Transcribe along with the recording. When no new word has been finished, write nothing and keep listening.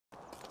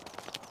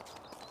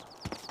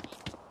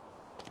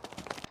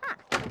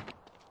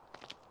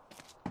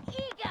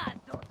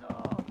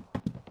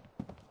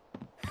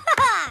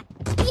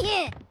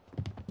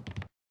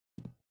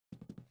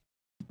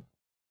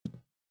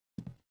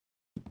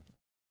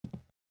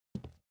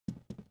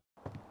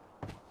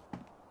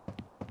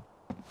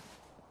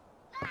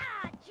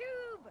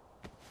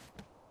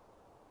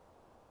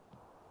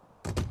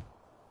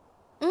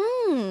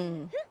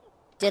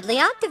Diddly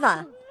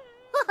Octava.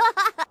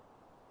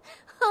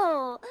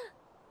 Oh.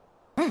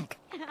 Heck.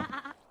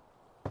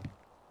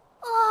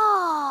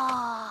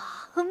 Oh.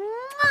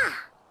 Mwah.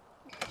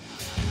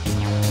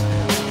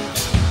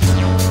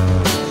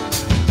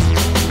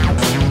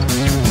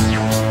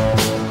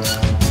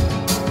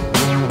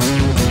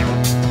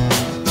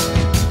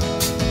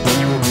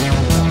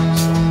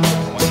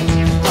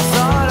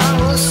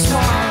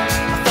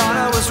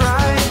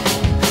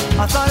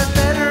 I thought it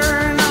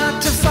better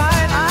not to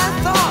fight. I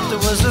thought there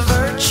was a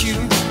virtue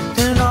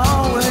in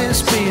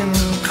always being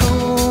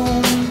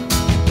cool.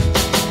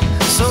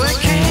 So it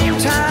came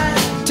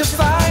time to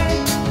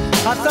fight.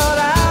 I thought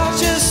I'll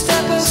just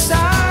step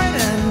aside,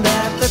 and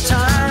at the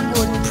time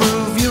would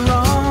prove you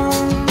wrong.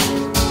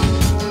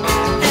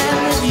 And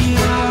that you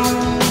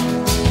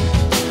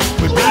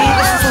would be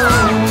the fool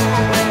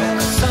when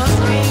the sun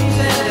rings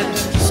and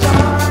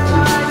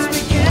starlights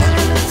begin.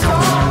 It's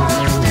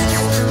all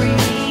mystery.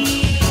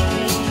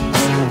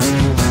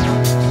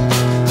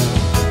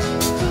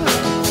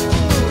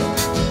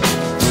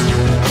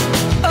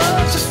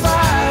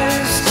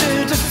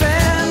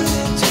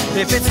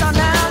 If it's not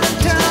now, then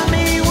tell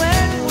me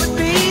when would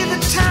be the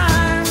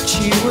time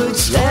she would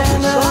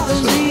stand up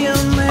and be a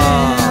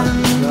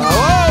man.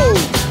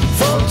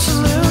 Folks to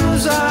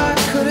lose I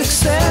could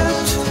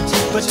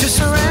accept, but to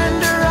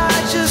surrender I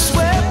just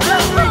wept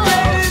and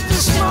regretted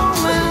this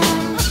moment.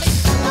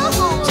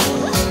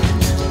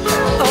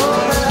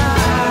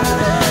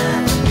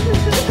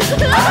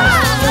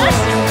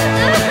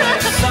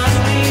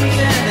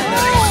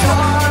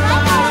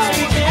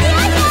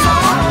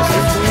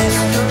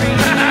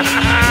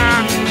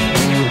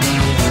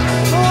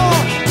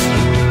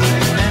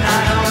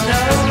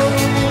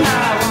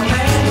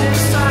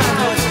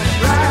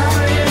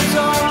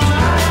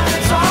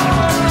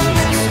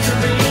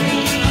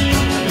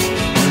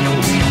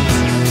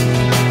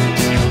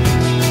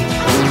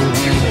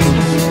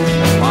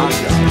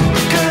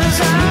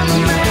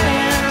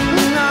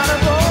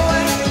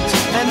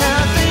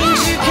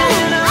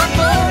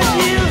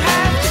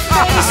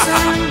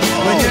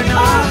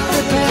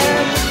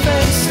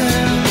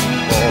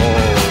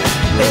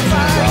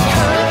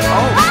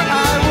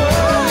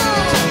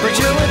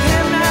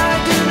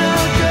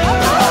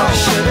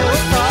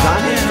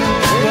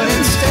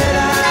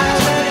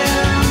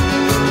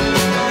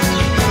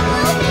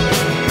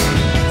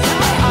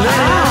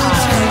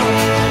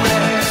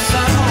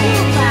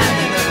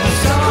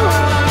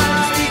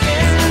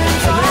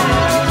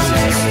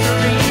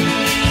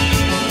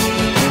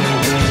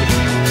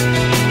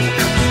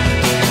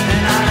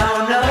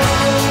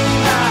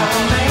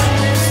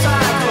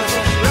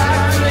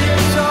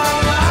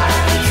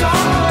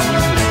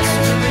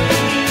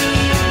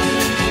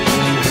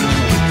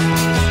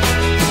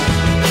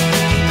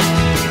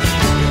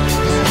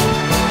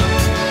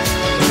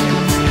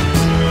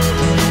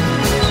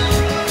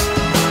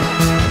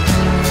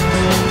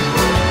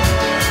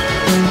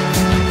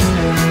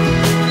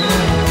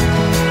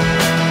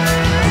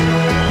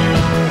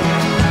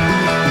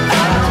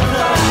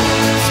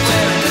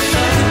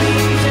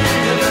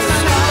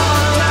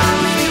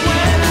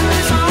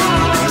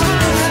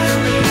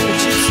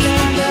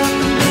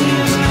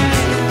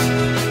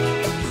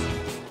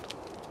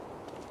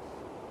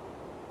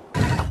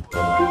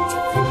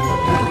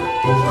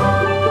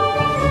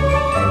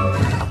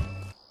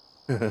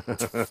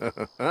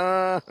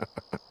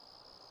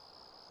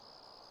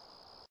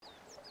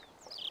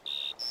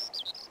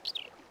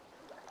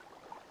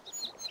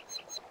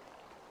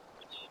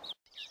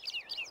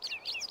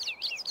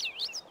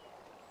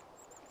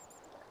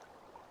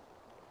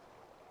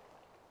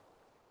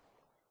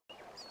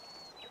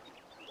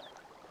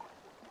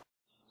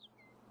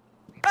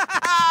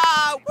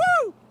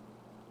 Woo!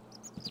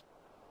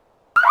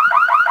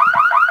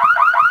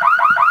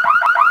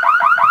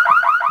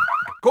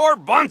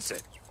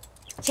 Gorbunset!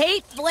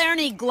 Tate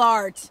Flairney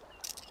Glart.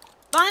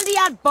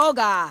 Bandiat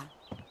Boga.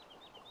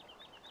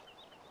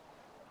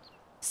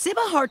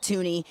 Siba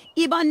Hartuni,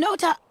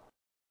 Ibanota.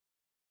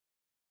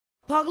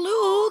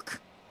 Pagluuk.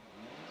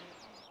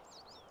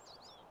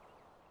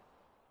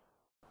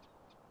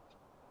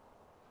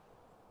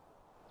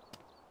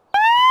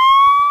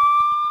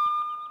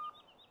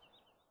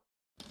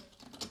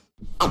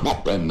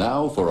 And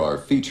now for our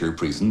feature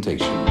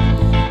presentation.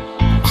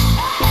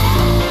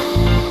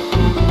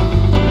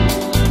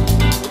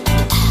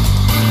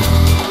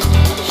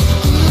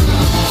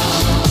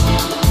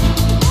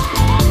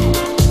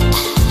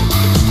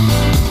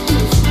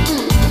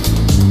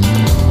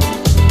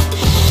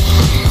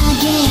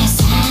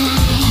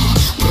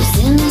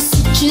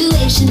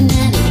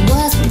 And it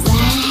wasn't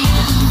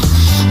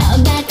right. A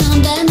bad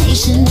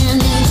combination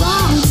and the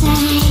wrong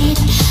type.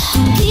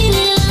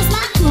 Completely lost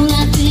my cool,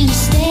 I didn't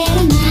stay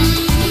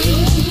tonight.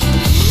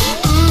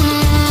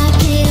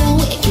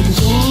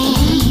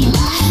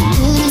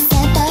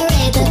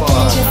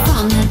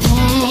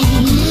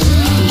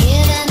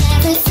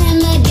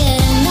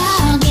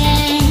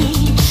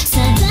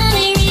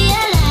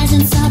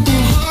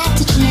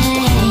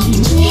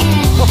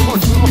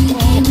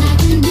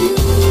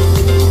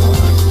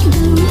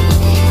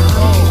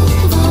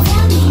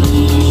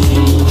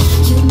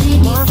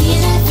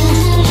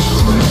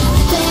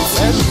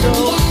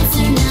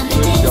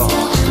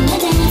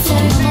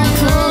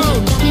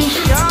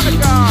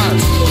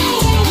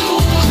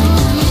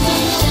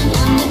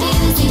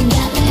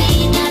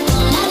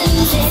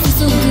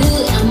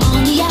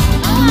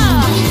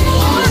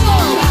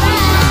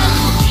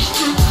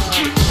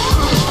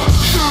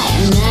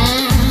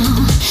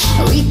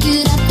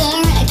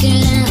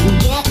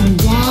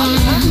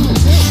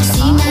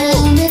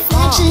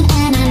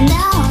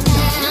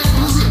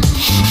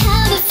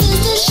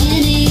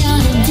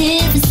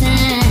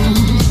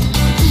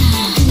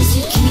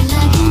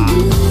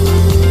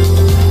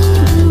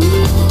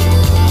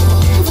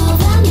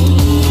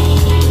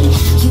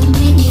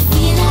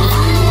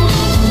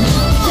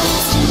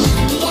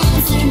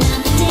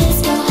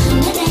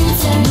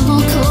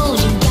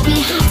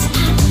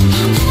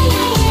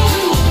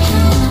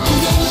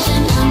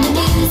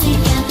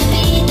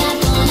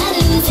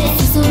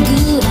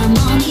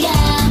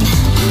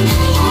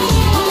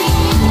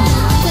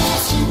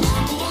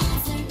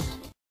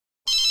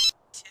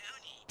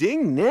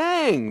 Ding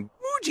Nang.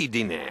 Fuji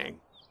Ding Nang.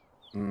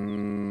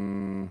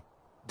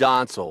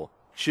 Donsel.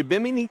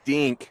 Shibimini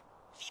Dink.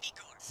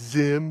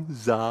 Zim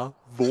Za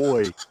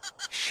Voy.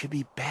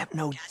 Shibi Bap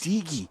No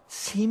Digi.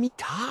 Simi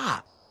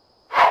Ta.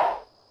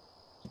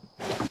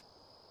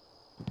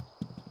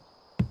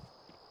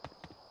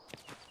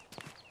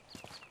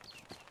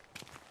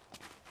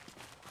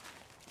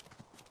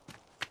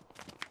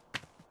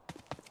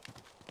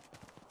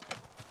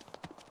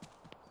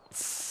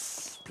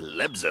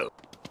 Lebzo.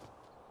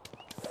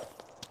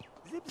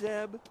 Zip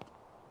zab.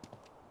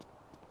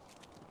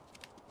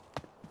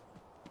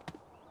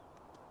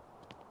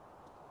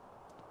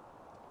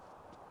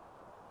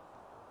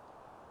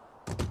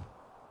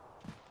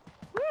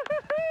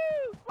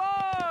 Woohoo!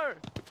 Far!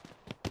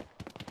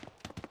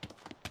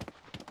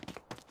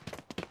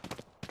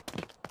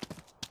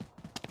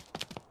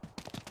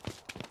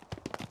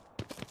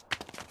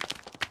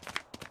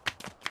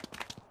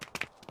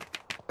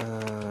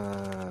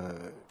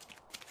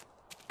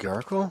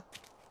 Garkle?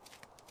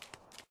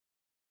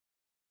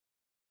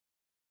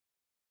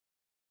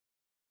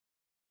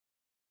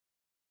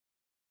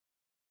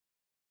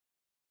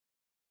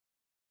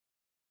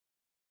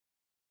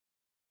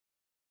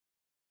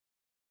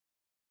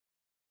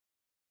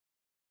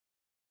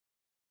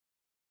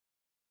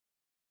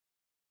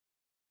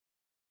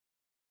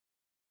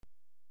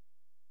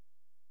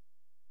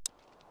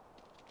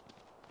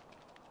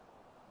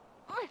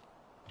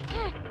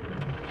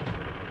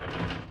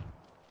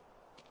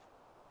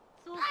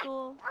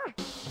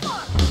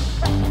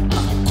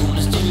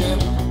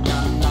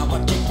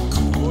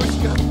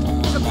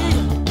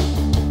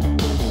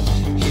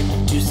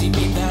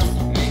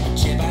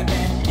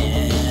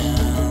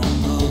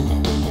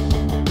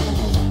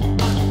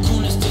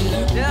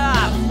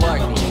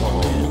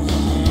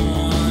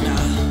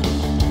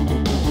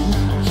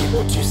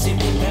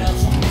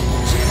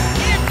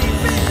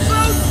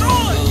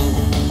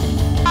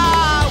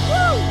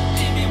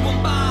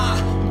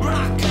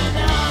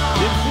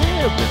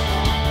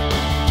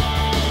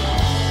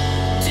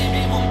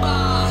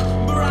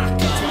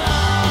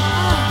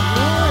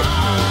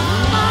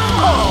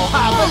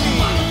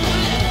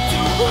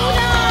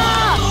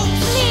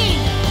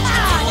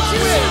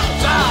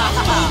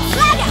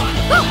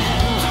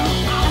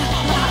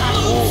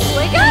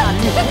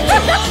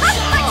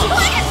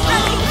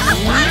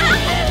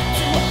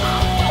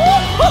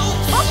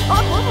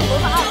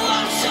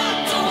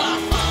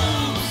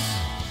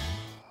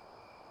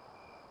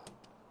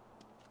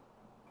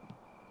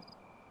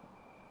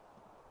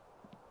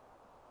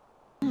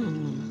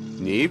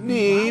 Neeb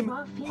Neeb,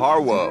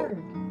 Harwo.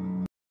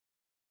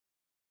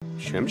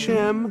 Shem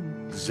Shem,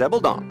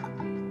 Zebeldonk.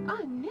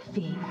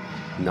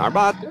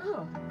 Narbat.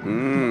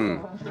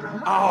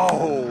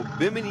 Oh,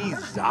 Bimini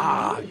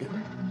Zog.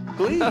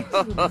 Please.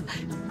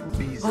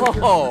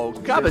 Oh,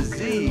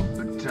 Kabazi.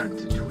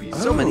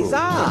 So many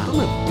Zog.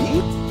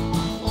 Beep.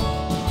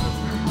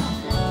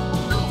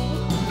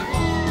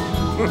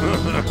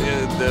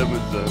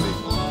 Demazoni.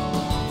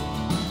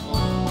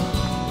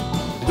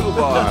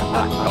 Dubar.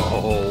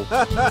 Oh.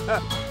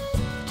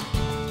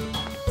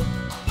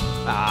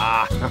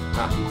 Ah.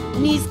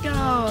 Nisko.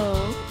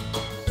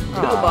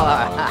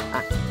 Dubar.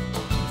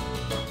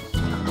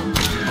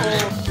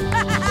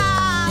 Oh.